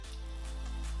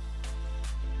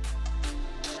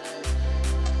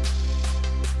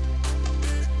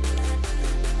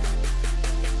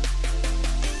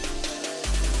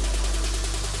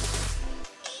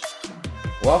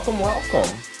welcome.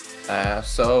 I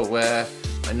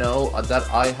know that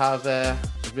I have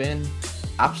been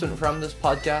absent from this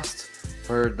podcast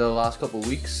for the last couple of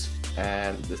weeks,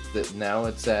 and now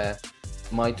it's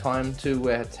my time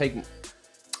to take.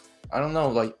 I don't know,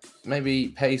 like maybe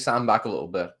pay Sam back a little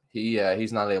bit.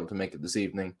 He's not able to make it this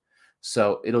evening,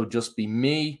 so it'll just be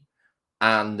me,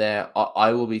 and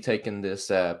I will be taking this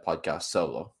podcast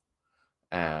solo.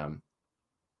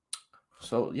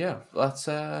 So yeah, let's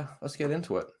get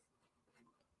into it.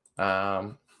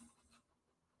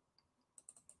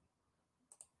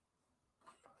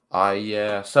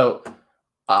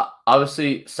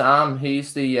 Obviously Sam,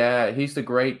 he's the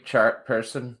great chart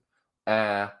person.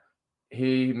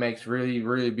 He makes really,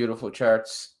 really beautiful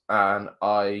charts, and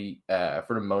I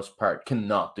for the most part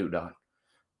cannot do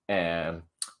that.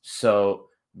 So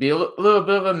be a little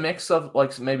bit of a mix of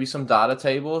like maybe some data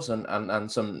tables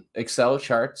and some Excel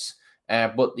charts,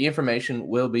 but the information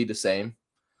will be the same.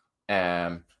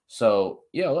 So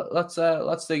yeah,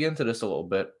 let's dig into this a little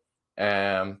bit.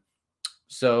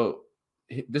 So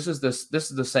this is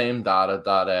the same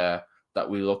data that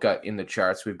we look at in the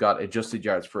charts. We've got adjusted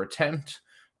yards per attempt,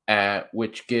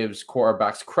 which gives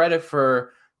quarterbacks credit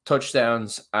for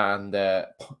touchdowns and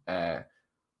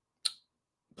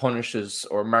punishes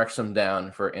or marks them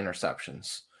down for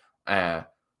interceptions.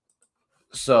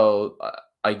 So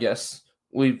I guess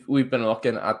we've been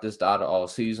looking at this data all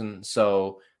season.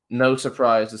 So no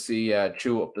surprise to see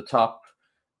Chew up the top,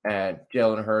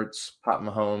 Jalen Hurts, Pat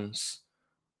Mahomes.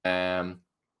 I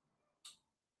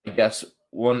guess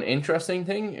one interesting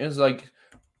thing is I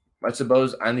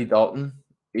suppose Andy Dalton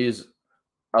is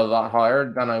a lot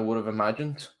higher than I would have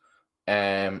imagined.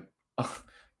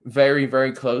 Very,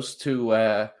 very close to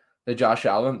the Josh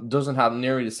Allen. Doesn't have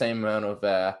nearly the same amount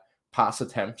of pass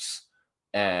attempts,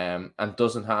 and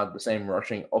doesn't have the same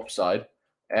rushing upside.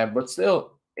 But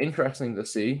still interesting to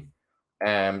see.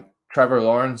 Trevor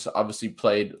Lawrence obviously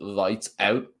played lights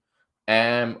out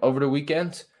over the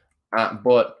weekend,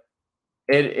 but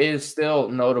it is still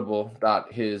notable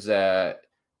that his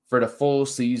for the full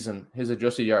season, his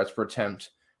adjusted yards per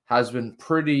attempt has been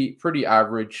pretty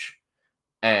average.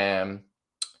 And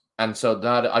so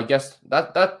that I guess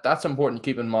that's important to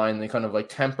keep in mind. They kind of like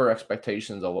temper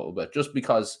expectations a little bit, just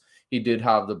because he did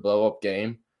have the blow up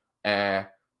game.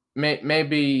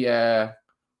 Maybe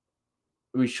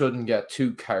we shouldn't get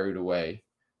too carried away.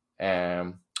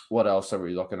 What else are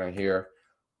we looking at here?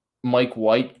 Mike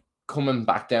White coming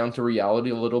back down to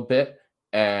reality a little bit.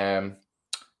 You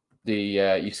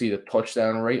see the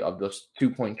touchdown rate of just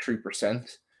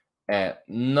 2.3%.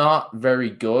 Not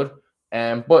very good.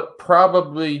 But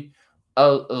probably a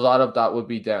lot of that would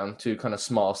be down to kind of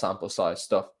small sample size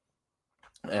stuff.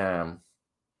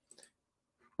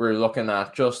 We're looking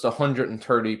at just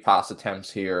 130 pass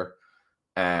attempts here,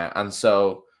 and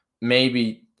so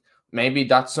maybe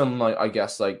that's some I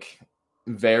guess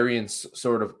variance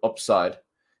sort of upside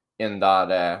in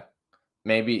that.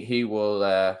 Maybe he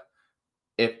will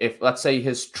if let's say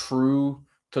his true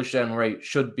touchdown rate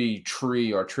should be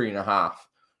 3 or 3.5.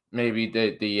 Maybe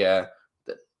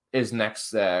his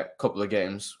next couple of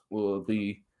games will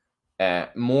be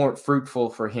more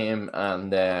fruitful for him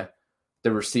and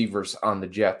the receivers on the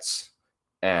Jets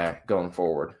going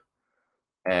forward.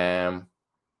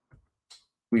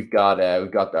 We've got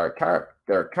Derek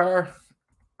Carr.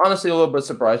 Honestly, a little bit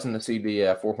surprising to see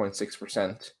the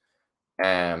 4.6%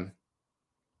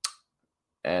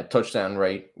 touchdown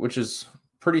rate, which is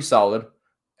pretty solid,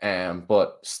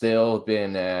 but still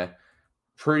been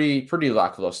pretty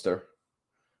lackluster.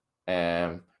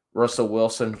 Russell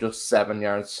Wilson just 7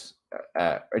 yards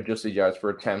adjusted yards per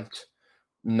attempt.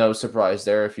 No surprise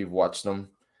there if you've watched them.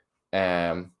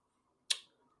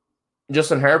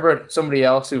 Justin Herbert, somebody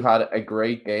else who had a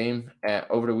great game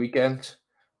over the weekend,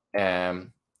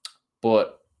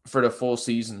 but for the full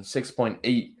season,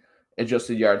 6.8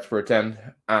 adjusted yards per attempt,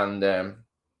 and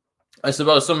I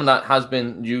suppose some of that has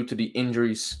been due to the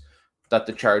injuries that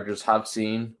the Chargers have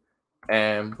seen,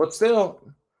 but still.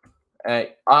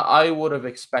 I would have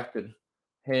expected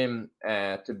him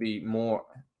to be more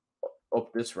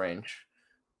up this range.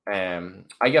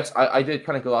 I guess I did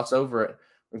kind of gloss over it.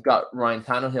 We've got Ryan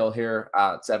Tannehill here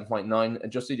at 7.9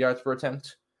 adjusted yards per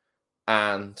attempt,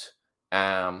 and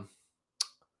that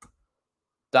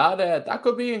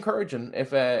could be encouraging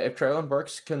if Treylon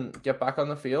Burks can get back on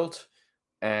the field.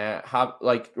 Ryan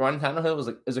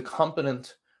Tannehill is a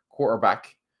competent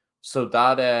quarterback, so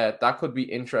that could be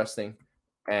interesting.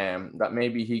 That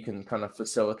maybe he can kind of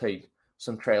facilitate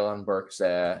some Treylon Burks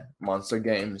monster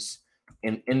games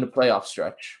in the playoff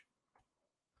stretch.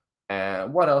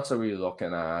 What else are we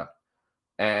looking at?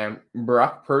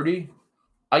 Brock Purdy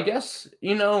I guess,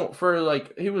 for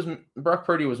like Brock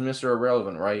Purdy was Mr.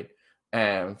 Irrelevant, right?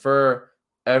 And for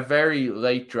a very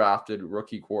late drafted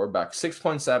rookie quarterback,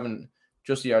 6.7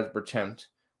 just yards per attempt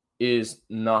is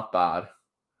not bad.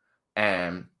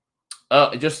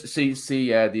 Just see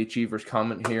the Achievers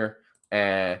comment here.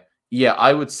 Yeah,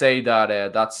 I would say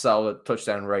that that solid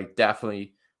touchdown rate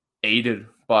definitely aided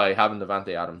by having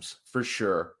Davante Adams for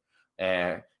sure.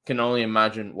 Can only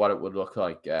imagine what it would look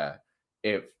like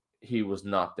if he was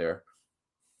not there.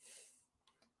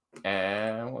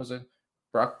 And what was it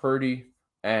Brock Purdy?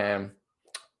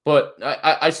 But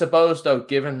I suppose though,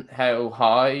 given how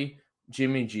high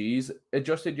Jimmy G's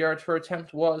adjusted yards per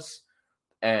attempt was,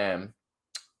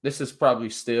 this is probably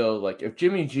still like if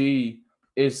Jimmy G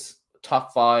is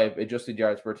top 5 adjusted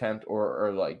yards per attempt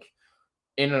or like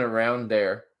in and around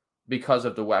there because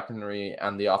of the weaponry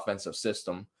and the offensive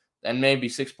system, then maybe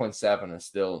 6.7 is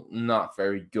still not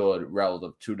very good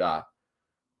relative to that.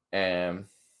 And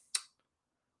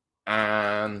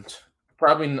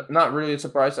probably not really a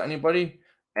surprise to anybody.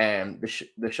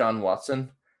 Deshaun Watson,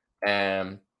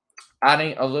 adding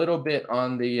a little bit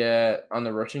on the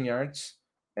rushing yards,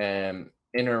 in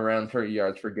and around 30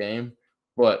 yards per game,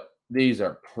 but these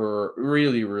are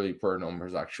really poor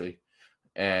numbers actually.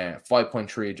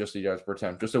 5.3 adjusted yards per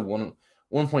attempt, just a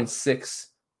 1.6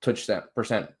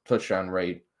 touchdown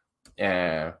rate.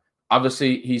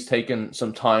 Obviously he's taken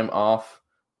some time off,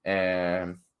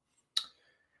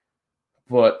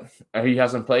 but he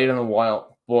hasn't played in a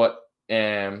while. But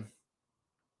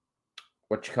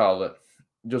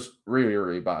just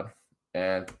really bad,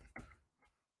 and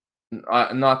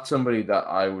not somebody that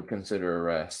I would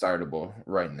consider startable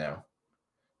right now.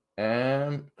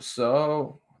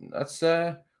 So let's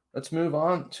move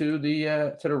on to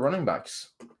the running backs.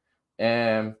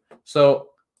 So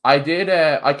I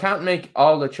can't make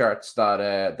all the charts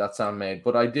that Sam made,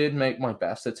 but I did make my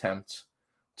best attempt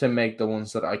to make the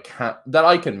ones that I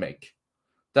can make,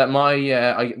 that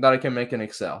I can make in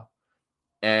Excel.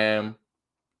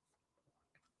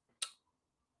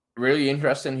 Really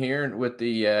interesting here with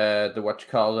the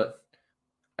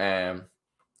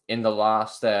in the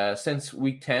last since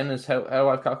week 10 is how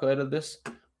I've calculated this.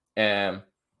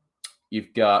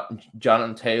 You've got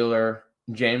Jonathan Taylor,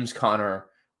 James Conner,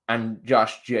 and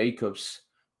Josh Jacobs,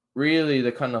 really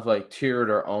the kind of like tier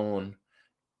their own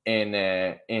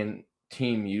in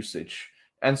team usage.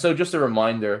 And so just a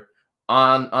reminder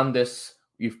on this,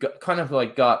 you've got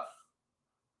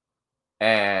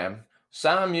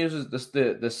Sam uses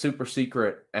the super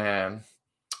secret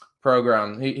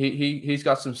program. He's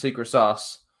got some secret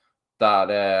sauce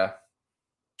that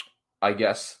I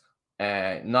guess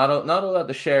not allowed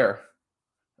to share.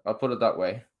 I'll put it that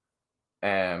way.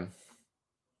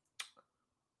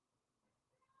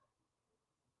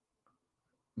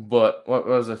 But what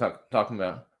was I talking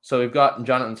about? So we've got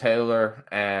Jonathan Taylor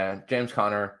and James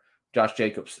Conner, Josh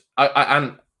Jacobs.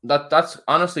 And that's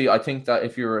honestly, I think that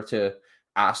if you were to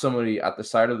ask somebody at the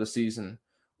start of the season,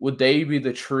 would they be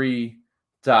the three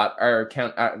that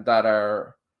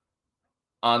are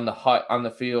on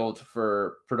the field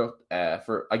for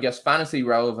I guess fantasy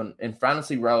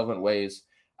relevant ways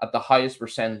at the highest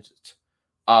percent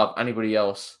of anybody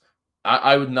else?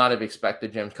 I would not have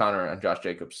expected James Conner and Josh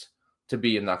Jacobs to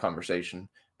be in that conversation.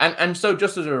 And so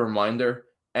just as a reminder,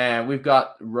 we've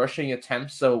got rushing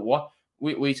attempts. So what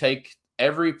we take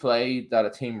every play that a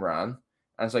team ran,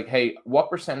 and it's like, hey, what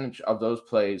percentage of those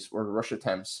plays were rush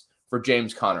attempts for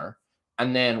James Conner?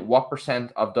 And then what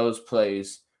percent of those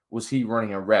plays was he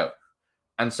running a route?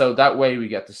 And so that way we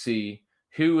get to see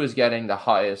who is getting the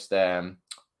highest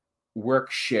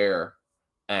work share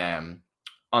on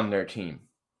their team.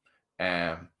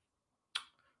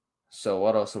 So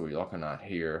what else are we looking at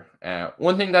here?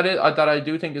 One thing that I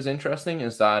do think is interesting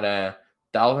is that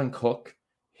Dalvin Cook,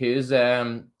 his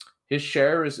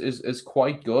share is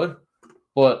quite good,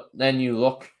 but then you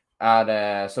look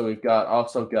at so we've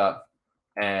also got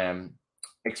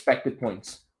expected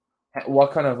points.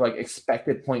 What kind of like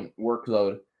expected point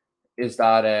workload is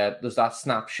that? Does that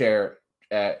snap share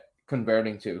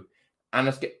converting to? And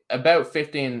it's about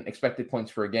 15 expected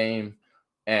points per game.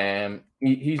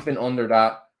 He's been under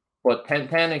that, but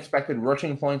 10 expected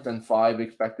rushing points and 5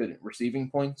 expected receiving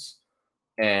points.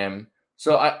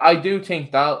 So I do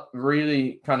think that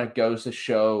really kind of goes to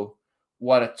show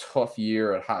what a tough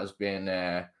year it has been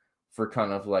for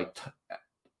kind of like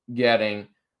getting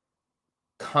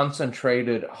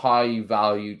concentrated high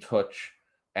value touch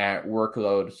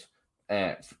workloads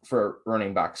for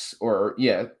running backs, or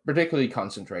particularly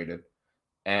concentrated.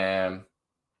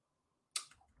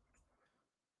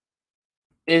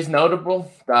 is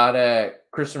notable that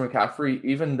Christian McCaffrey,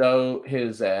 even though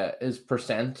his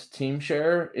percent team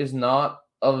share is not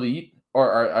elite,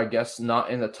 or I guess not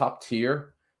in the top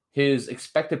tier, his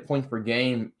expected points per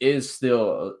game is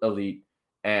still elite,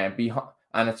 and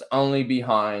and it's only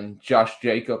behind Josh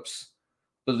Jacobs,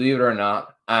 believe it or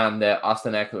not, and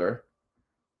Austin Eckler.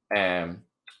 Um,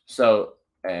 so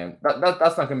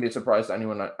that's not going to be a surprise to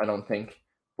anyone, I don't think.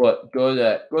 But good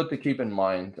to keep in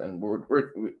mind, and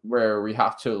where we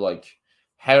have to like,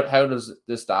 how does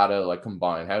this data like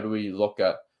combine? How do we look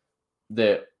at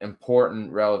the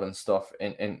important relevant stuff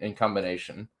in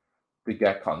combination to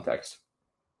get context?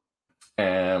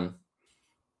 Um,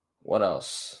 what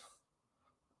else?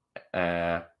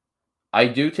 I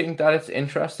do think that it's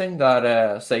interesting that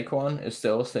Saquon is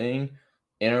still seeing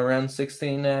in around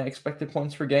 16 expected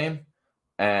points per game,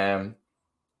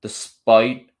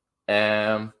 despite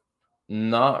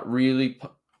not really,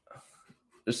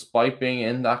 despite being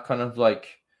in that kind of like,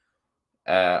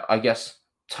 I guess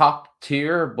top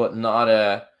tier, but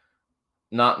not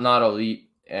not elite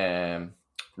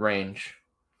range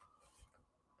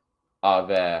of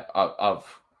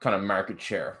kind of market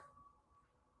share.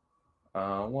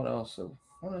 What else?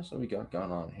 What else have we got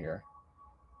going on here?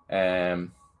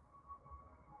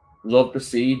 Love to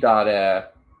see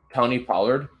that Tony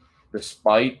Pollard,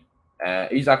 despite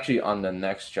he's actually on the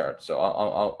next chart, so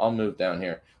I'll move down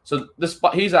here. So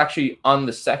he's actually on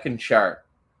the second chart.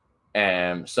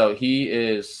 So he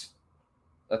is.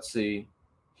 Let's see,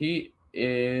 he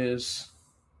is.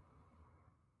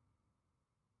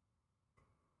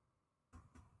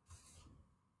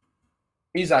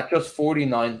 He's at just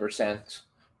 49%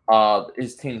 of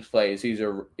his team's plays. He's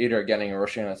either getting a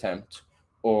rushing attempt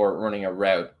or running a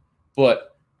route.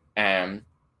 But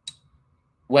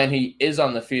when he is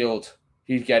on the field,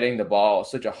 he's getting the ball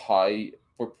such a high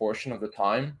proportion of the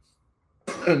time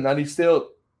that he's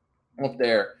still up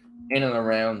there in and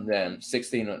around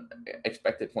 16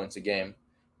 expected points a game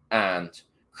and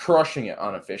crushing it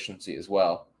on efficiency as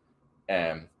well.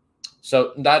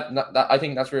 So that I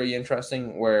think that's really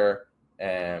interesting, where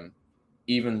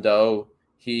even though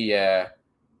he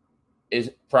is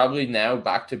probably now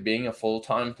back to being a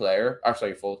full-time player,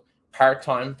 full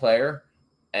part-time player,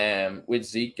 with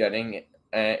Zeke getting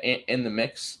in the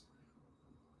mix,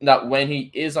 that when he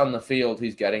is on the field,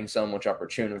 he's getting so much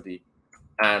opportunity,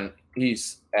 and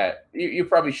he's you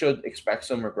probably should expect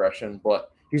some regression,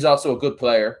 but he's also a good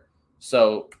player,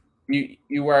 so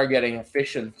you are getting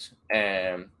efficient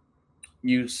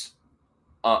use.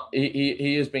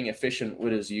 He is being efficient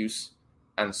with his use,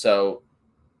 and so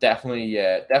definitely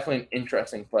an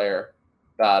interesting player.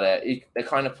 That the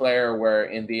kind of player where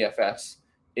in DFS,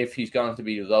 if he's going to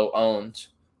be low owned,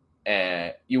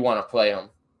 you want to play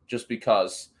him just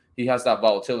because he has that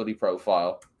volatility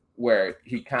profile where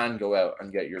he can go out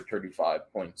and get your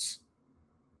 35 points.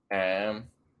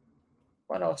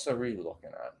 What else are we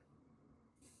looking at?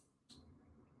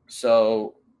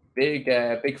 So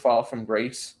big fall from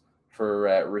grace for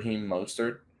Raheem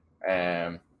Mostert.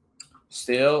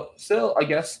 Still, I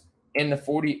guess in the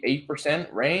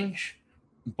 48% range,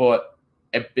 but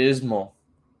abysmal.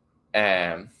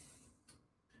 It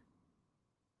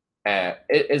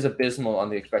is abysmal on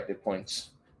the expected points.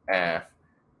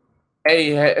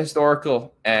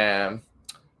 Historical.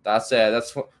 That's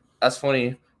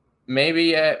funny.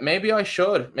 Maybe I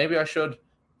should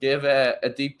give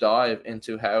a deep dive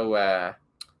into how I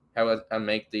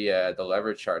make the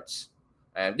leverage charts.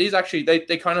 And these actually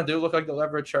they kind of do look like the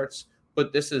leverage charts,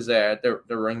 but this is the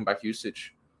running back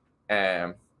usage.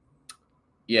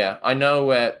 Yeah, I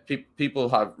know people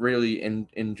have really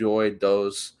enjoyed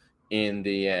those in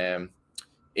the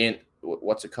in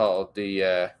what's it called,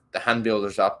 the Hand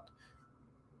Builders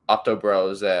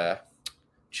Optobros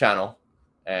channel,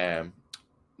 and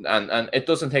it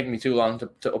doesn't take me too long to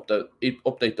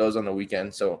update those on the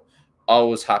weekend, so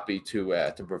always happy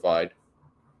to provide.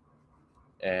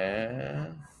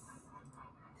 And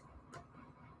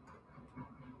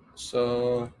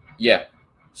so yeah,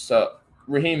 so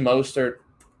Raheem Mostert,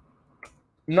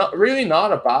 not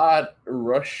a bad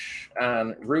rush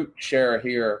and route share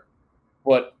here,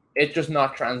 but it's just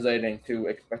not translating to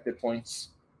expected points.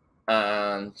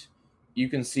 And you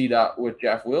can see that with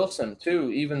Jeff Wilson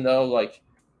too, even though like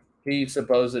he's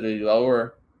supposedly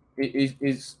lower,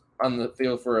 he's on the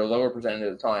field for a lower percentage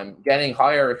of the time, getting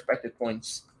higher expected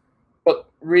points, but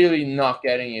really not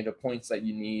getting you the points that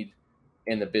you need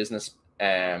in the business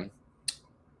end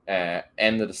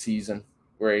of the season,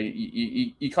 where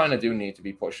you kind of do need to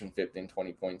be pushing 15,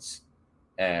 20 points.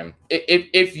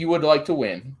 If you would like to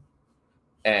win,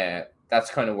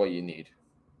 that's kind of what you need.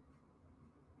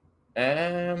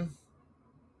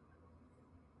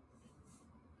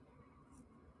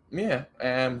 yeah.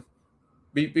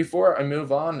 Before I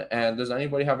move on, does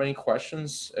anybody have any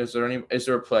questions? Is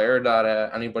there a player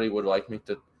that anybody would like me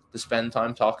to spend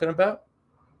time talking about,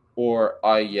 or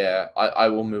I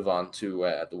will move on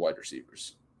to the wide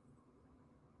receivers.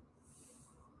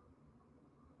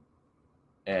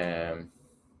 Um,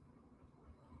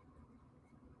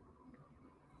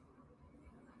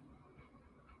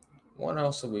 what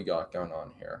else have we got going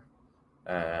on here?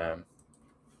 Um,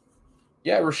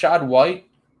 yeah, Rashad White,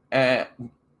 a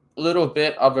little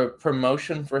bit of a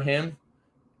promotion for him.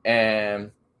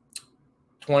 20%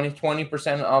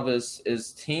 of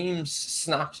his team's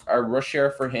snaps are rush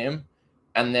share for him,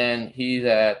 and then he's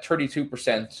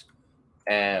 32%.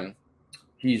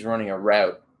 He's running a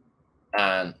route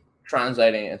and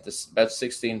translating into about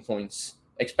 16 points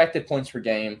expected points per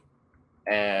game.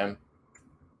 Um,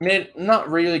 not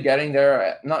really getting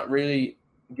there, not really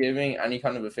giving any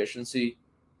kind of efficiency.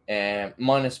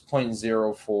 Minus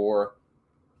 0.04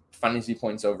 fantasy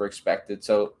points over expected.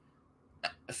 So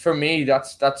for me,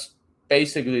 that's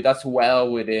basically that's well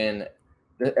within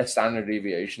a standard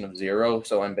deviation of 0.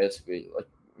 So I'm basically like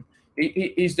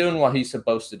he's doing what he's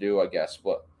supposed to do, I guess,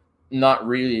 but not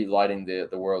really lighting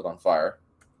the world on fire.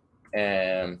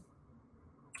 Um,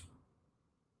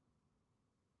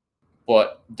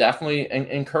 but definitely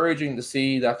encouraging to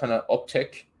see that kind of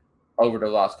uptick over the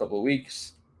last couple of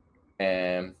weeks.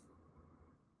 What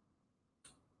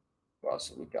else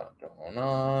have we got going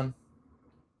on?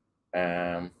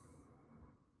 Um,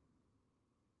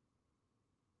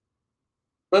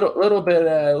 a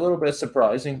little bit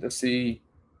surprising to see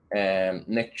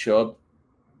Nick Chubb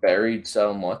buried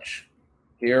so much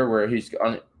here, where he's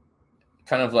on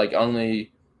kind of like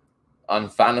only on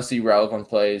fantasy relevant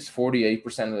plays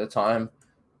 48% of the time.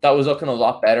 That was looking a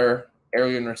lot better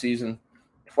earlier in the season.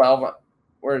 12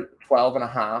 we're 12 and a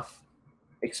half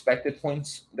expected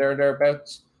points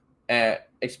thereabouts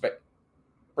expect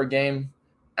per game,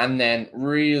 and then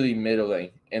really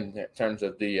middling in terms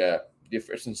of the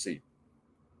efficiency.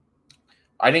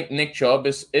 I think Nick Chubb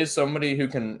is somebody who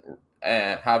can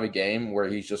have a game where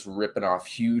he's just ripping off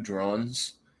huge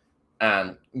runs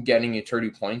and getting you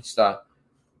 30 points. That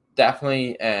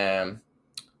definitely,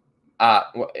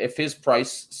 if his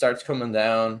price starts coming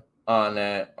down on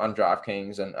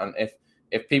DraftKings, and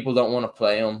if people don't want to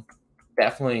play him,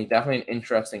 definitely an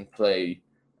interesting play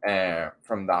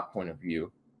from that point of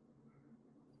view.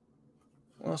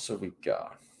 What else have we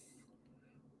got?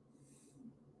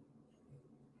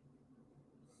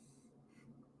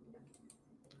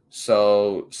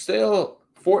 So still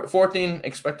 14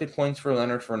 expected points for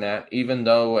Leonard Fournette, even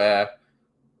though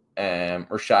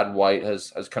Rashad White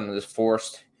has kind of just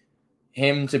forced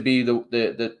him to be the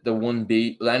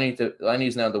 1B.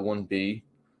 Lenny's now the 1B.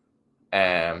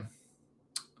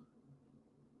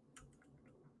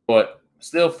 But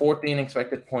still 14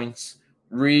 expected points.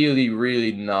 Really,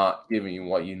 really not giving you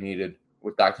what you needed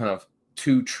with that kind of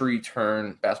 2-3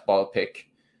 turn best ball pick.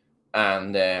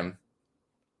 And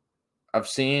I've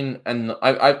seen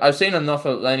enough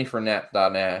of Lenny Fournette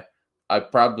that I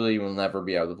probably will never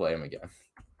be able to play him again.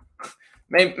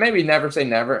 maybe never say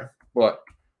never, but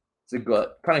it's a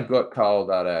kind of gut call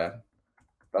that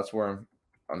that's where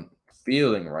I'm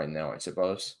feeling right now, I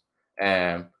suppose.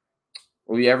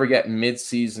 Will we ever get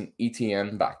mid-season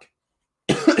ETN back?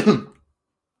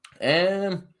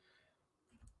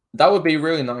 That would be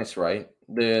really nice, right?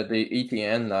 The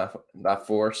ETN that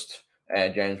forced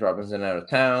James Robinson out of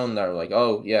town. They're like,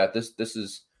 oh yeah, this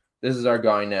is our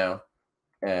guy now.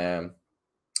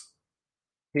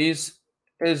 His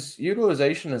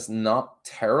utilization is not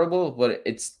terrible, but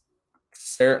it's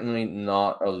certainly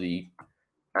not elite.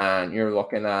 And you're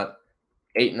looking at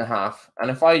 8.5.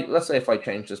 And let's say if I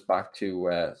change this back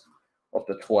to up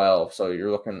to 12, so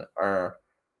you're looking so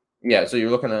you're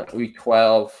looking at week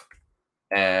 12,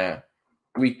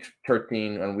 week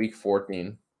 13, and week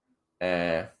 14.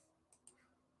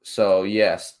 So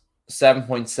yes,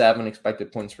 7.7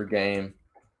 expected points per game.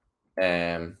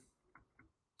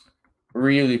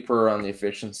 Really poor on the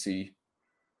efficiency.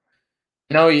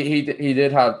 No, he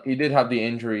did have the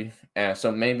injury,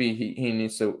 so maybe he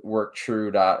needs to work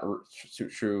through that a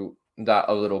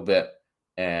little bit,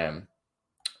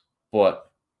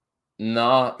 but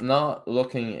not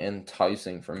looking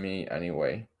enticing for me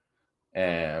anyway.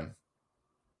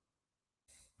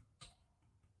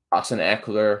 Austin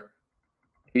Ekeler,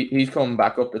 he's coming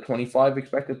back up to 25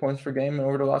 expected points per game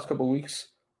over the last couple of weeks.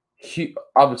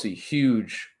 Obviously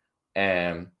huge.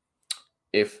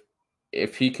 If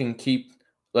he can keep,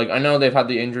 like, I know they've had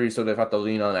the injury, so they've had to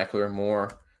lean on Ekeler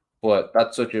more, but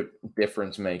that's such a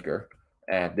difference maker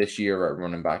this year at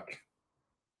running back.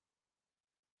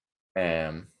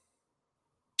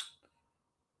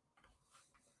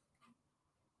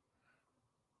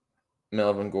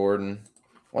 Melvin Gordon.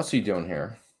 What's he doing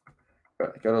here?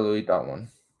 Gotta delete that one.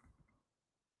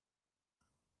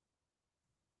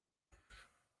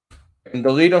 I can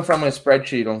delete him from my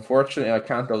spreadsheet. Unfortunately, I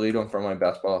can't delete him from my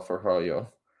best ball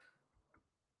portfolio.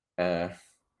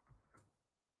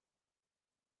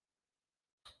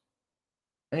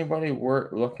 Anybody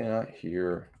worth looking at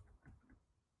here?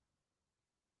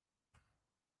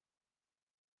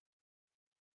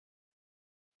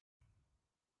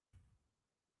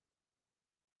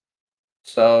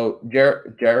 So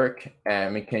Jerick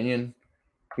McKinnon,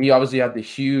 he obviously had the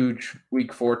huge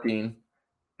week 14.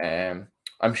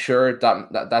 I'm sure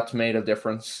that's made a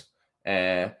difference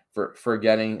for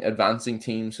getting advancing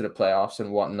teams to the playoffs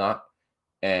and whatnot.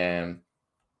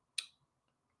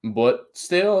 But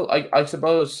still, I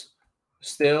suppose,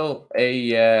 still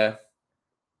a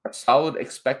solid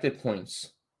expected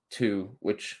points too,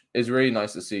 which is really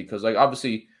nice to see because, like,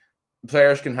 obviously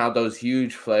players can have those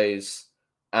huge plays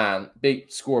and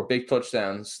score big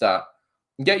touchdowns that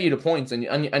get you the points, and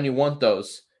you want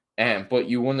those, but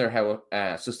you wonder how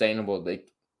sustainable they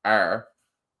are.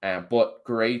 But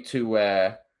great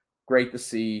to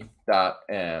see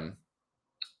that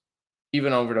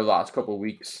even over the last couple of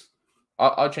weeks.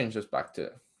 I'll change this back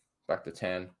to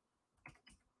 10.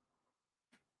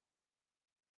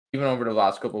 Even over the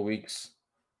last couple of weeks,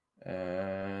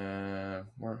 even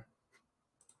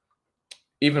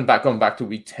going back to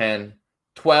week 10,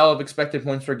 12 expected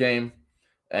points per game.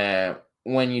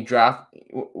 When you draft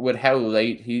with how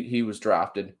late he was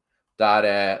drafted,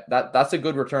 that's a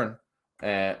good return.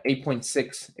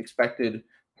 8.6 expected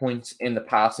points in the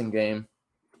passing game.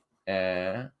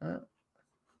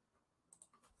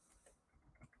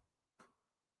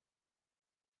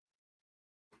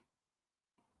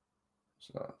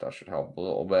 So that should help a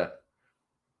little bit.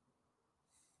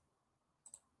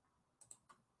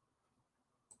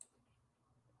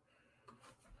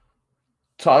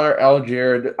 Tyler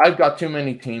Algier. I've got too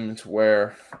many teams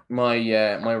where my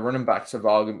running backs have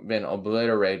all been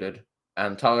obliterated,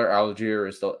 and Tyler Algier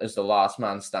is the last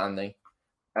man standing,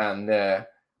 and the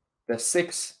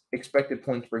 6 expected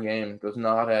points per game does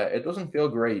not. It doesn't feel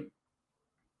great.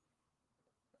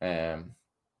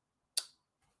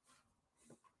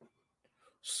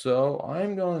 So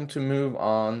I'm going to move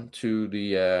on to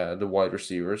the wide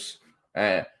receivers.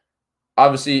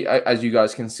 Obviously, as you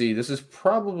guys can see, this is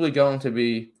probably going to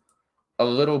be a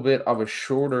little bit of a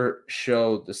shorter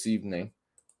show this evening.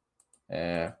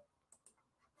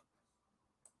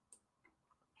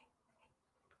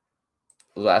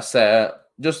 Less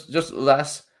just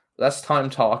less time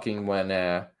talking when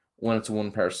it's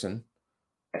one person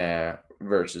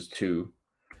versus two.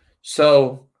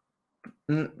 So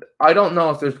I don't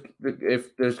know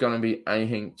if there's going to be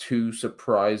anything too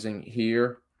surprising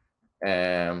here.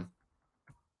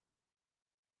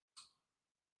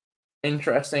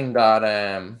 Interesting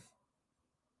that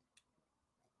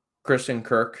Christian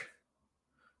Kirk,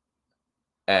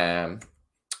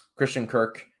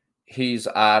 he's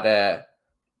at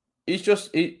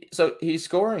he's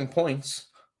scoring points,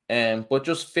 but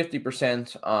just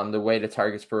 50% on the weighted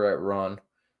targets per route run,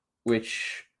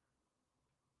 which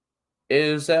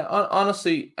is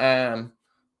honestly that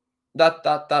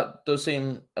does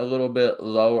seem a little bit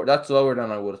lower. That's lower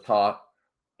than I would have thought.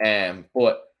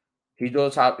 But he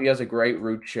has a great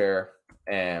route share.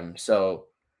 So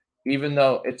even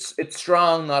though it's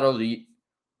strong, not elite,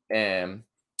 and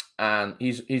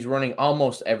he's running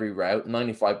almost every route,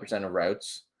 95% of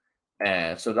routes.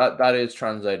 So that is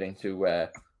translating to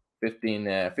 15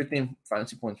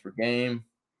 fantasy points per game.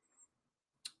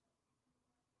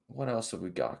 What else have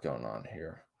we got going on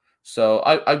here? So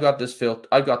I got this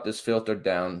filtered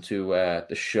down to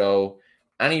the show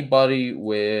anybody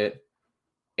with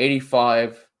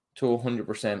 85 to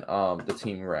 100% of the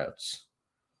team routes.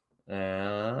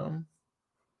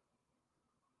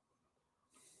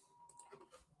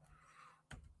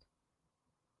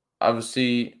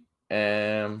 Obviously,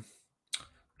 the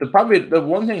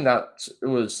one thing that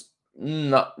was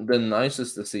not the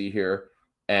nicest to see here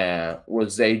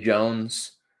was Zay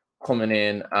Jones coming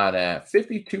in at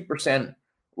 52%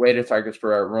 weighted targets per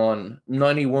route run,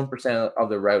 91% of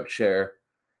the route share,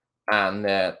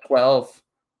 and 12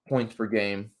 points per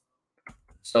game.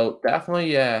 So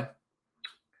definitely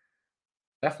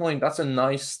that's a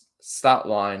nice stat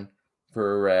line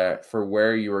for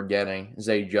where you were getting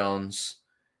Zay Jones.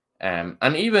 And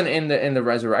even in the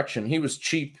resurrection, he was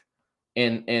cheap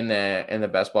in the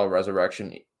best ball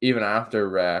resurrection, even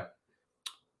after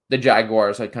the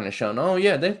Jaguars had kind of shown, oh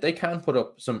yeah, they can put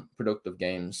up some productive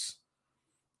games.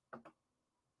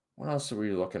 What else are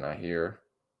we looking at here?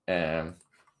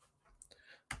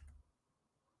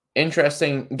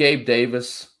 Interesting, Gabe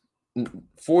Davis,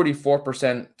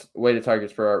 44% weighted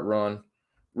targets per run,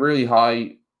 really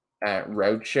high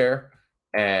route share.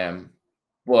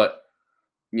 But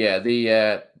yeah,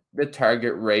 the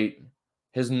target rate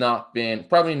has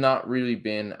probably not really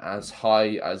been as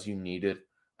high as you needed,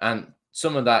 and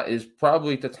some of that is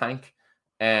probably to thank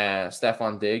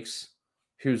Stefon Diggs,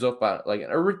 who's up at like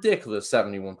a ridiculous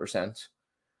 71%.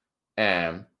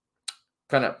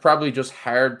 Kind of probably just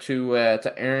hard to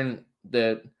earn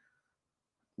the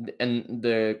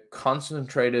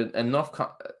concentrated enough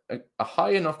a high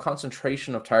enough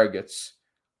concentration of targets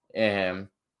to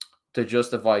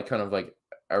justify kind of like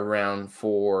around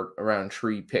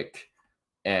 3 pick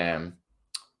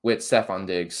with Stefon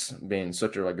Diggs being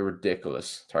such a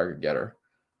ridiculous target getter.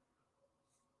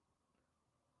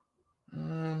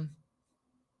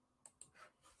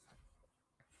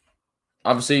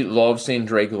 Obviously, love seeing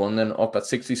Drake London up at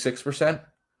 66%.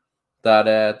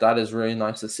 That is really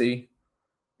nice to see.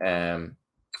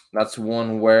 That's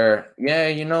one where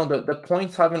the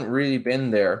points haven't really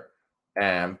been there,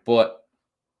 but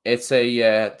it's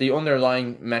the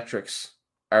underlying metrics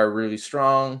are really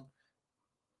strong.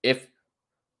 If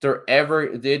there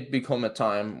ever did become a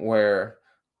time where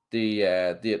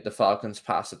the Falcons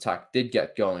pass attack did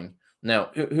get going, now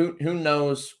who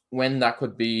knows when that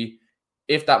could be,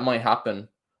 if that might happen,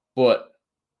 but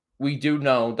we do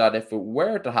know that if it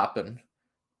were to happen,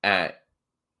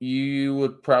 you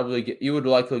would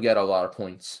likely get a lot of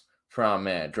points from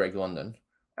Drake London,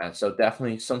 and so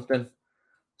definitely something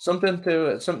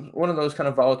one of those kind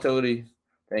of volatility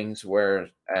things where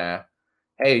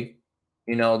hey,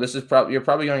 this is you're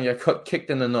probably going to get kicked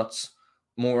in the nuts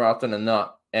more often than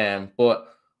not, but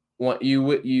what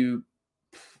you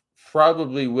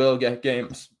probably will get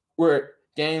games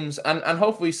and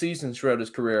hopefully seasons throughout his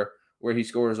career where he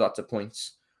scores lots of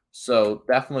points. So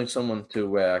definitely someone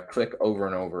to click over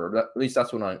and over. At least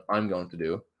that's what I'm going to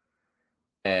do.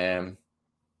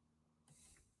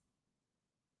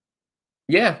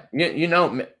 Yeah,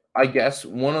 I guess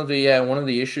one of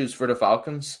the issues for the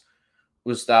Falcons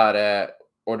was that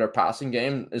or their passing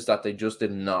game is that they just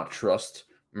did not trust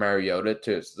Mariota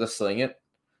to sling it.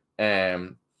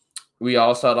 We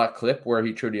all saw that clip where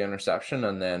he threw the interception,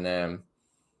 and then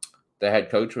the head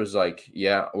coach was like,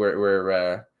 "Yeah,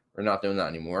 we're not doing that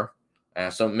anymore."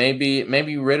 So maybe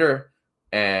Ritter,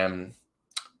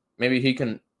 maybe he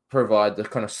can provide the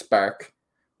kind of spark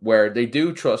where they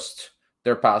do trust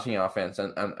their passing offense,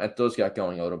 and it does get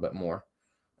going a little bit more.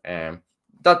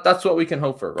 That's what we can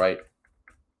hope for, right?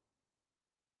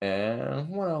 And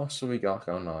what else have we got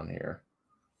going on here?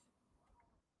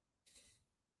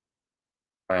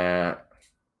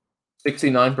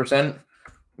 69%,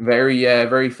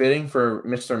 very fitting for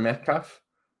Mr. Metcalf.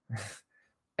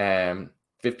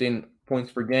 15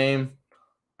 points per game.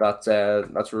 That's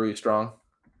really strong.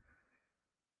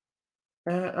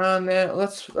 And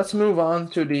let's move on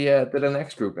to the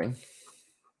next grouping.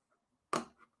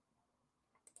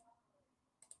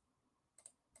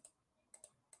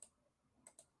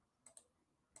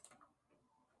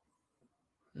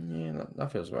 Yeah,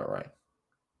 that feels about right.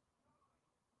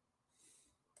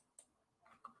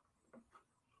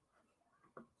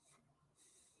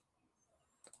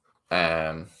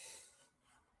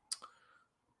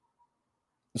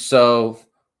 So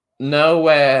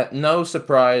no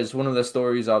surprise. One of the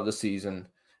stories of the season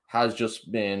has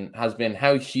been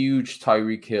how huge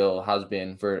Tyreek Hill has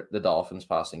been for the Dolphins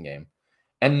passing game,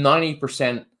 and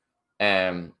 90%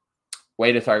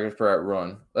 weighted targets per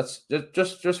run. Let's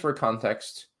just for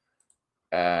context.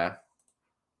 The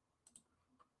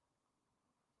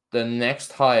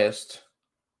next highest,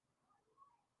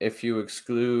 if you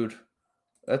exclude,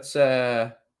 let's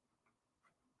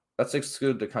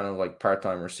exclude the kind of like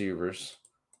part-time receivers.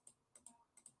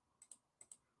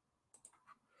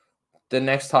 The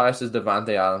next highest is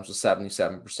Davante Adams with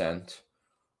 77%.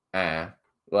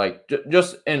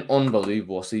 Just an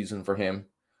unbelievable season for him.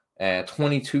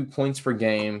 22 points per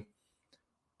game.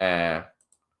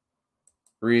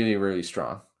 Really, really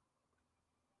strong.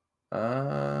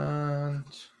 And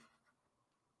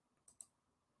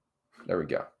there we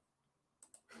go.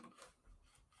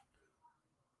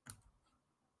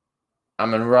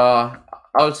 Amon-Ra,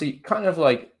 obviously, kind of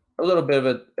like a little bit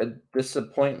of a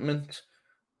disappointment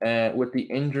with the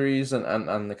injuries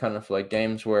and the kind of like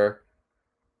games where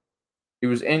he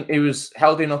was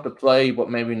healthy enough to play,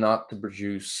 but maybe not to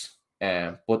produce.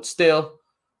 But still,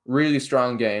 really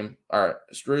strong game, or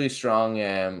really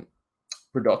strong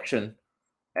production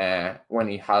when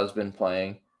he has been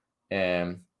playing.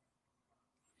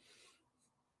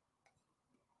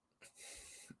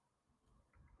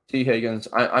 T. Higgins.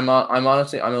 I'm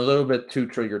honestly I'm a little bit too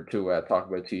triggered to talk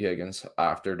about T. Higgins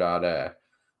after that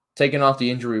taking off the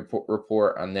injury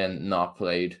report and then not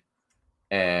played.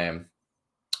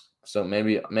 So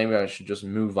maybe I should just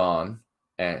move on.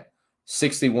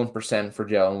 61% for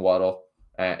Jalen Waddle.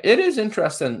 It is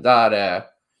interesting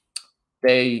that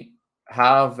they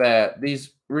have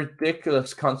these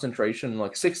ridiculous concentration,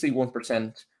 like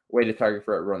 61% weighted target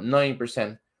for a run,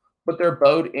 9%, but they're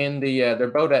both in the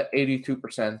they're both at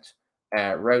 82%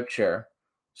 route share.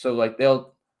 So like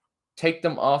they'll take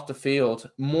them off the field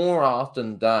more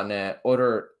often than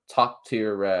other top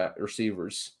tier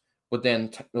receivers, but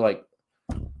then like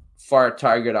fire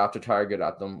target after target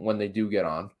at them when they do get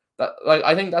on. That like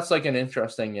I think that's like an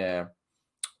interesting.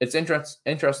 It's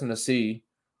interesting to see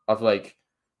of like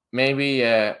maybe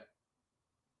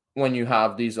when you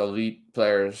have these elite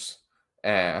players,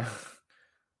 when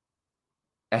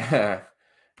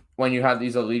you have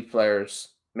these elite players,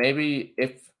 maybe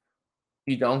if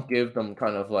you don't give them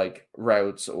kind of like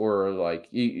routes or like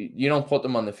you don't put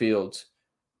them on the field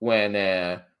when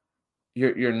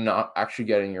you're not actually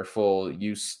getting the full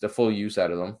use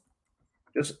out of them.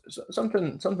 Just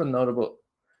something notable.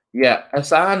 Yeah,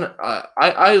 Hassan.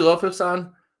 I love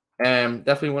Hassan.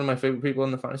 Definitely one of my favorite people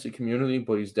in the fantasy community,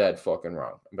 but he's dead fucking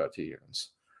wrong about T. Higgins.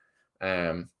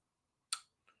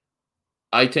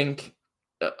 I think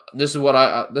this is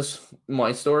what this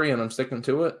my story, and I'm sticking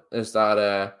to it. Is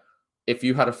that if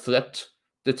you had flipped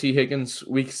the T. Higgins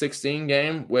Week 16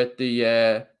 game with the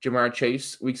Ja'Marr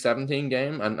Chase Week 17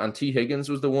 game, and T. Higgins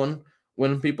was the one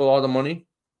winning people all the money,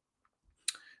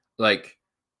 like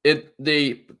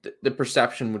the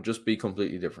perception would just be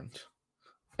completely different.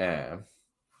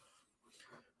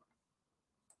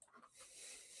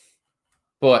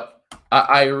 But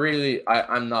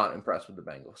I'm not impressed with the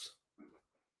Bengals.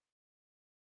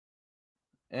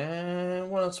 And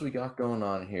what else we got going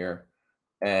on here?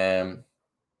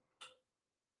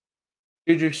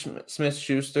 Juju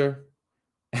Smith-Schuster,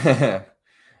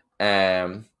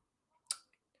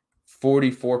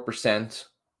 44%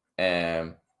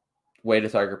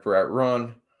 weighted target per out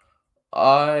run.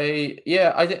 I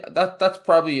think that's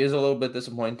probably is a little bit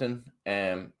disappointing.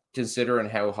 Considering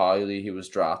how highly he was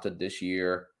drafted this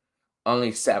year,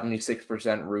 only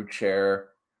 76% route share.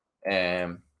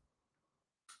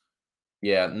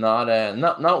 Yeah,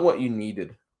 not what you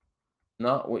needed.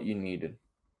 Not what you needed.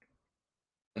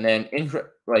 And then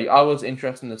I was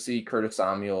interested to see Curtis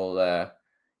Samuel.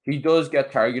 He does get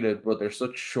targeted, but they're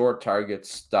such short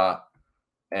targets that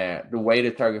the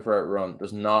weighted target for outrun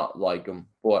does not like him.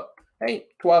 But hey,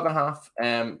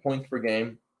 12.5 points per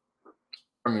game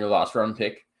from your last round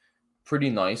pick.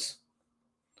 Pretty nice.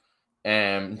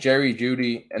 Jerry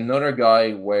Jeudy, another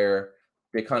guy where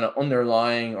the kind of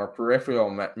underlying or peripheral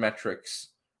metrics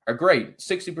are great.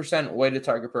 60% weighted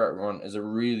target per outrun is a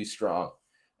really strong.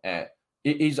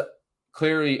 He's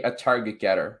clearly a target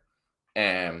getter.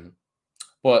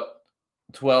 But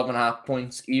 12.5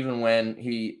 points, even when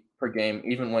he had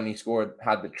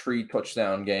the 3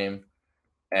 touchdown game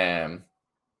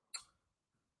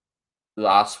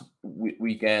last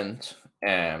weekend,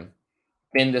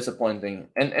 been disappointing.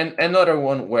 And another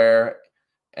one where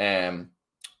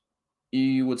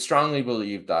you would strongly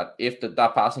believe that if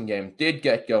that passing game did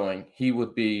get going, he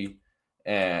would be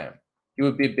a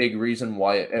big reason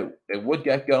why it would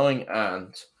get going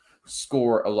and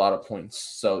score a lot of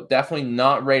points. So definitely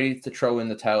not ready to throw in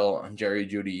the towel on Jerry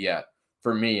Jeudy yet,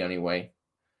 for me anyway.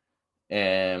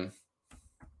 Tyler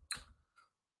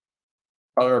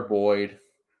Boyd,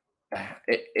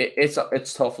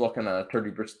 it's tough looking at a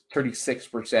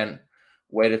 36%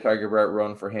 weighted target route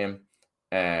run for him.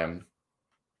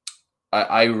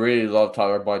 I really love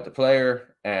Tyler Boyd the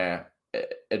player.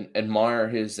 Admire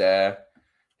his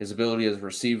ability as a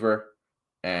receiver.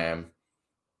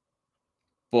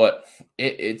 But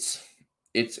it's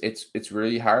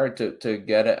really hard to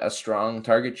get a strong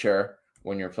target share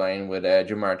when you're playing with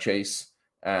Ja'Marr Chase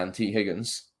and T.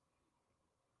 Higgins.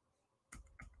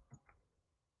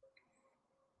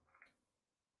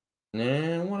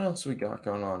 And what else we got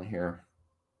going on here?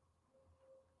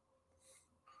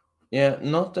 Yeah,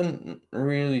 nothing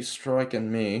really striking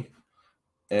me.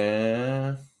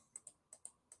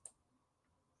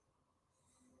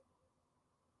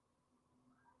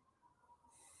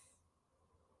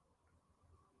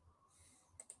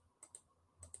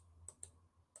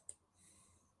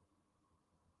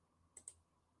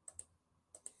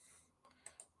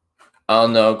 Oh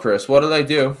no, Chris, what did I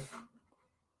do?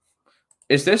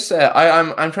 Is this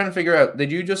I'm trying to figure out,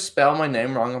 did you just spell my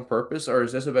name wrong on purpose, or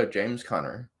is this about James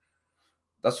Conner?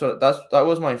 That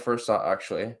was my first thought,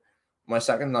 actually. My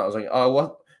second thought was like, oh,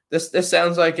 what This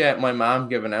sounds like my mom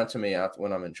giving out to me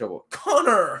when I'm in trouble.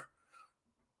 Connor,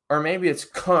 or maybe it's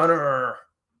Connor.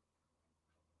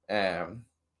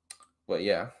 But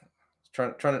yeah,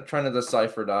 trying to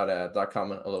decipher that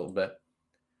comment a little bit.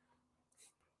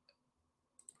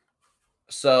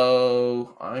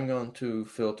 So I'm going to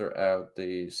filter out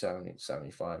the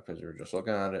 70-75 because we're just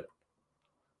looking at it.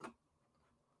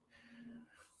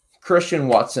 Christian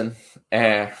Watson,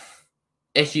 that's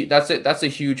it. That's a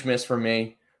huge miss for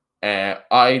me.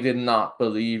 I did not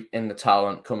believe in the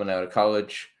talent coming out of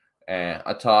college.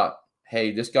 I thought,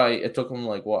 hey, this guy. It took him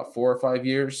like 4 or 5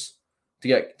 years to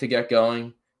get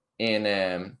going in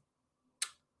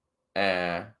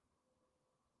a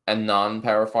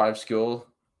non-Power 5 school,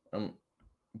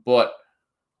 but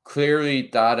clearly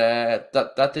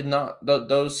that did not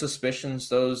those suspicions,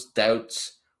 those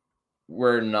doubts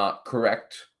were not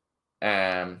correct.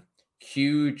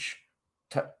 Huge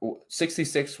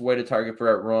 66 weighted target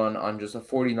per out run on just a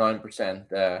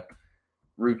 49%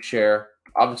 route share.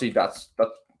 Obviously, that's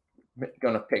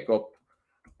going to pick up,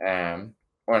 and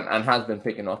has been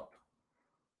picking up.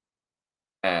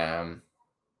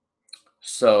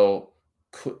 So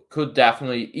could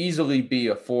definitely easily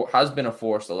be has been a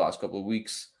force the last couple of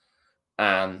weeks,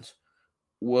 and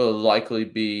will likely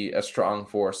be a strong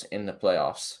force in the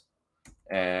playoffs.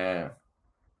 Alan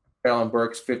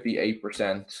Burks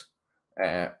 58%.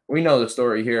 We know the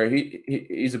story here.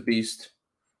 He's a beast.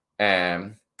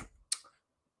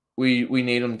 We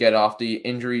need him to get off the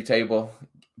injury table,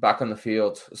 back on the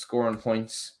field, scoring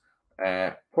points,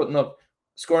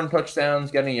 scoring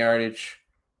touchdowns, getting yardage.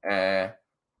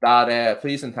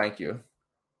 Please and thank you.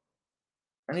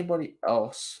 Anybody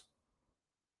else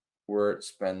worth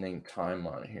spending time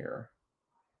on here?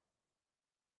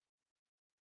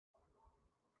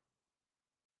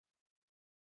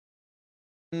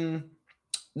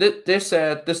 This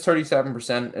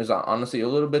 37% is honestly a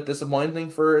little bit disappointing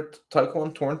for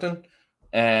Tyquan Thornton.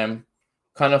 Kind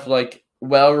of like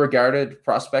well-regarded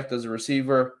prospect as a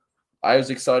receiver. I was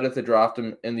excited to draft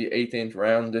him in the 18th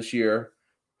round this year.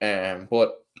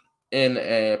 But in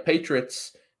a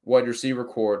Patriots wide receiver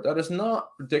core that is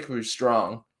not particularly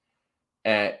strong,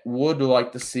 would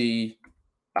like to see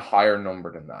a higher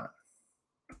number than that.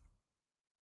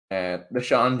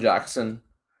 Deshaun Jackson,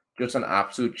 just an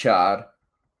absolute chad.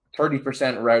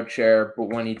 30% route share, but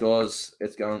when he does,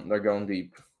 they're going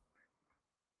deep.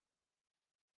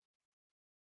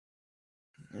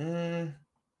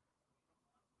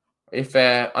 If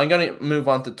I'm gonna move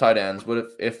on to tight ends,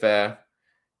 but if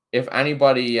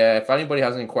anybody has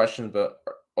any questions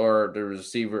or the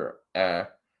receiver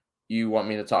you want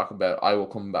me to talk about, I will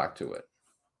come back to it.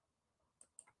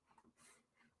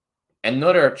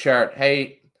 Another chart.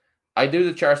 Hey, I do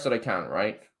the charts that I can,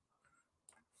 right?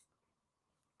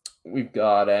 We've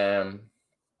got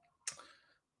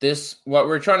this. What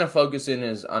we're trying to focus in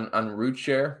is on route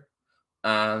share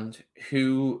and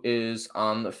who is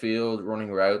on the field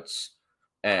running routes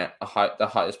the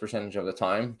highest percentage of the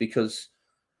time, because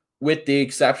with the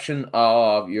exception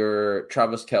of your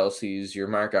Travis Kelce's, your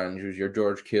Mark Andrews, your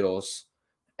George Kittles,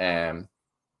 a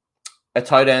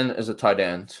tight end is a tight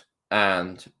end,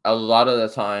 and a lot of the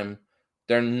time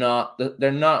they're not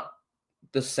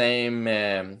the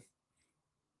same.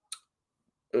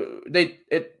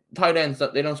 Tight ends,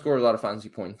 they don't score a lot of fancy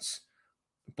points,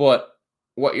 but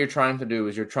what you're trying to do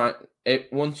is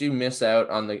once you miss out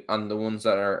on the ones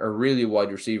that are really wide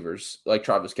receivers like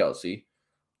Travis Kelce,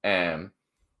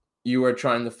 you are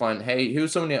trying to find, hey,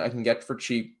 who's somebody I can get for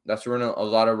cheap that's running a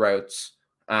lot of routes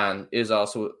and is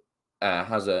also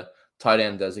has a tight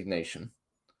end designation.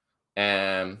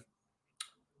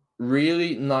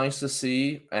 Really nice to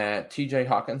see TJ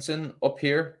Hawkinson up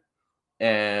here.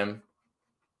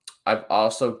 I've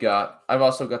also got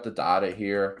the data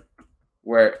here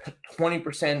where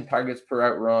 20% targets per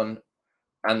out run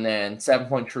and then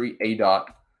 7.3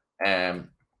 ADOT.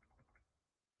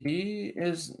 He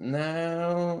is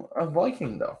now a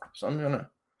Viking though, so I'm gonna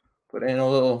put in a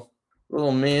little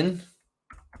min.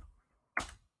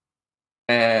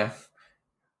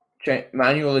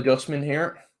 Manual adjustment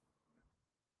here.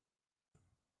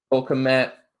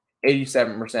 Komet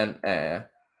 87%.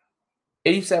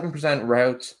 87%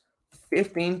 routes,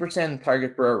 15%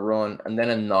 target per run, and then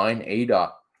a 9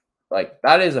 ADOT. Like,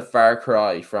 that is a far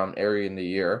cry from early in the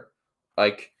year.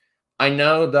 Like, I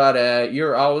know that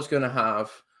you're always going to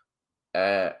have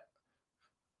a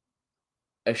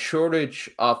shortage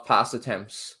of pass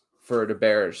attempts for the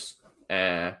Bears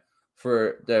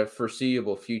for the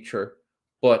foreseeable future,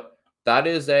 but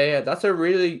that's a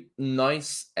really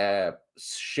nice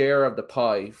share of the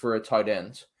pie for a tight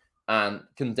end, and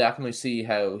can definitely see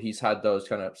how he's had those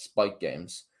kind of spike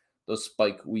games. those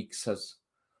spike weeks, as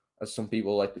some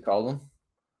people like to call them.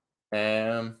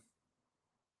 80%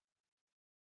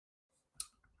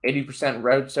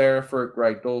 routes there for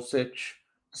Greg Dulcich,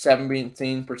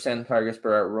 17% targets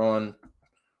per run,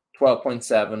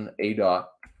 12.7 ADOT.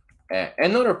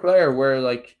 Another player where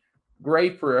like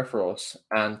great peripherals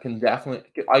and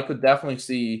I could definitely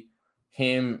see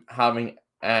him having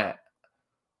a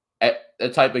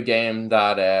type of game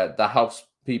that helps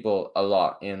people a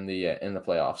lot in the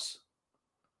playoffs.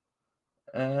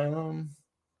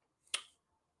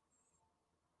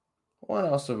 What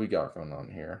else have we got going on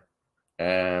here?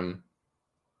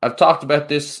 I've talked about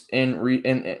this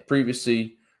in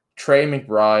previously. Trey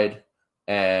McBride,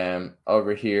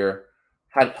 over here,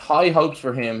 had high hopes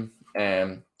for him,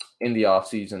 in the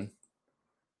offseason.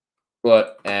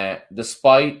 But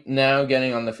despite now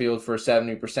getting on the field for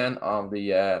 70% of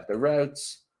the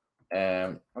routes,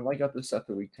 have I got this set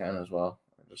to week 10 as well?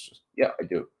 Yeah, I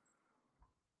do.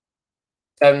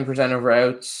 70% of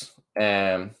routes,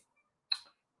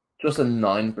 just a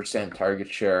 9%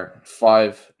 target share,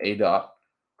 5 ADOT.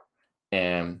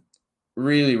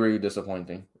 Really, really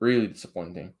disappointing. Really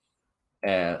disappointing.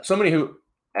 Somebody who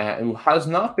has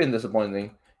not been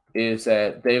disappointing is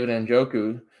David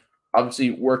Njoku,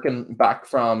 obviously working back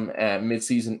from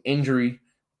mid-season injury,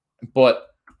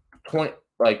 but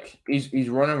he's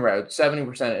running around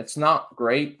 70%. It's not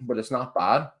great, but it's not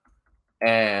bad.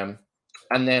 And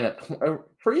then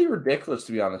pretty ridiculous,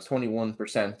 to be honest,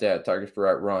 21% targets per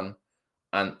route run,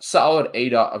 and solid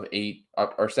ADOT of 8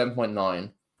 or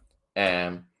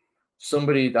 7.9.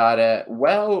 Somebody that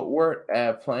worth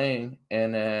playing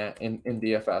in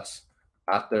DFS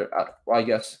I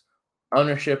guess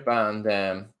ownership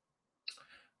and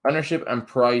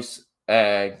price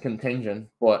contingent,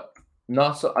 but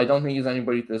not so. I don't think he's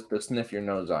anybody to sniff your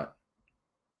nose at.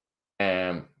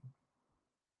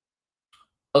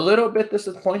 A little bit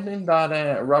disappointing that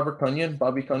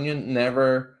Bobby Cunyon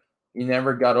never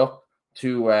got up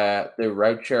to the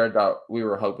route share that we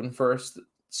were hoping for.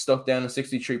 Stuck down to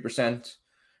 63%.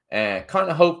 Kind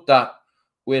of hope that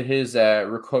with his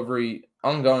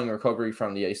ongoing recovery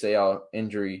from the ACL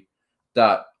injury,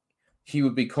 that he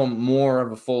would become more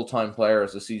of a full-time player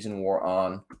as the season wore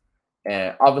on.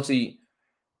 Obviously,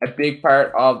 a big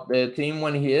part of the team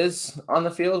when he is on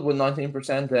the field with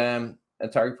 19% a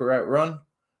target per route run,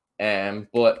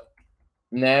 but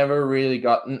never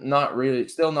really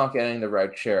still not getting the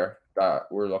route share that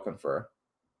we're looking for.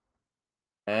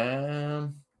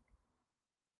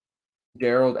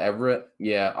 Gerald Everett,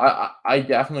 yeah, I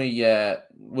definitely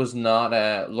was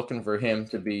not looking for him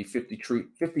to be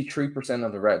 53%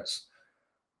 of the routes.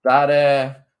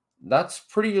 That's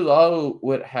pretty low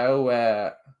with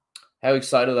how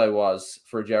excited I was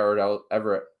for Gerald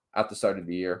Everett at the start of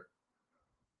the year.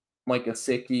 Mike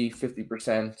Gesicki,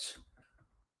 50%,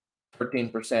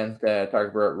 13%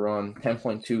 target per route run,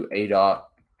 10.2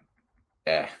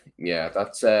 ADOT. Yeah,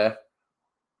 that's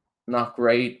not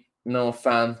great. No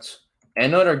Fant.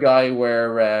 Another guy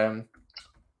where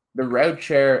the route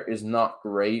share is not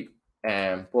great,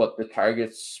 but the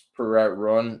targets per route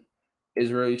run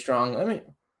is really strong. I mean,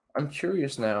 I'm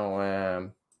curious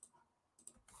now.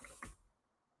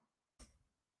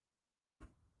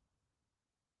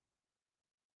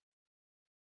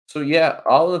 So yeah,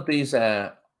 all of these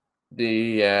the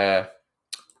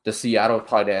Seattle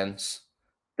tight ends,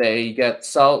 they get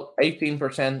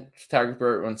 18% target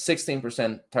per route run,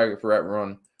 16% target per route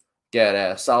run,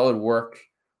 get solid work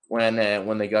when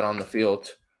they got on the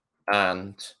field,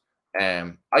 and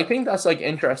I think that's like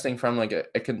interesting from like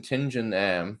a contingent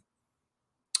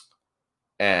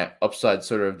upside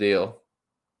sort of deal,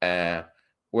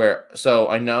 so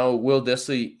I know Will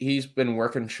Dissly, he's been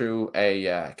working through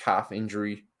a calf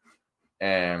injury.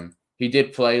 He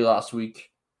did play last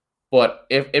week, but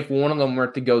if one of them were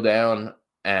to go down,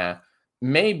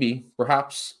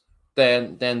 perhaps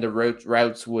then the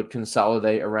routes would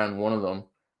consolidate around one of them,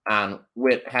 and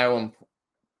with how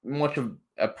much of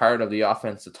a part of the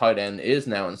offense the tight end is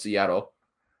now in Seattle,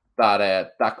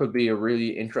 that could be a really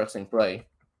interesting play,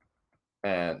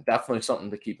 and definitely something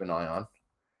to keep an eye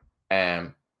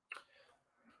on.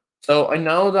 So I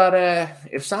know that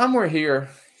if Sam were here,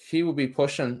 he would be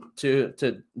pushing to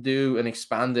do an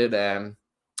expanded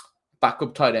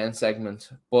backup tight end segment,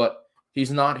 but he's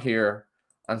not here,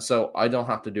 and so I don't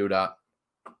have to do that,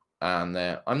 and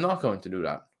I'm not going to do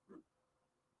that.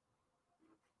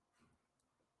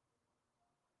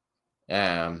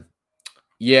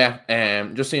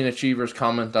 Just seeing Achievers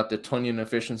comment that the Tonyan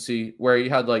efficiency, where he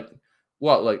had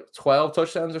 12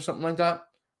 touchdowns or something like that.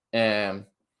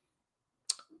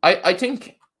 I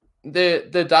think the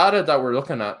data that we're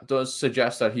looking at does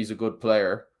suggest that he's a good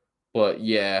player. But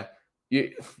yeah,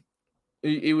 he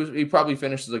probably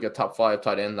finished as like a top 5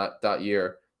 tight end that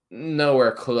year.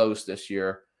 Nowhere close this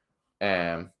year.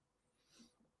 But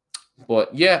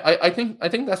yeah, I think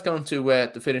that's going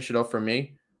to finish it up for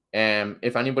me.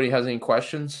 If anybody has any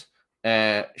questions,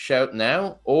 shout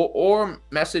now or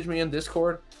message me in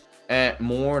Discord.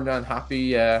 More than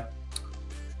happy to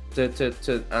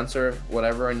answer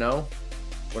whatever I know,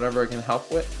 whatever I can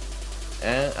help with.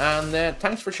 And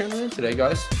thanks for tuning in today,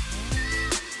 guys.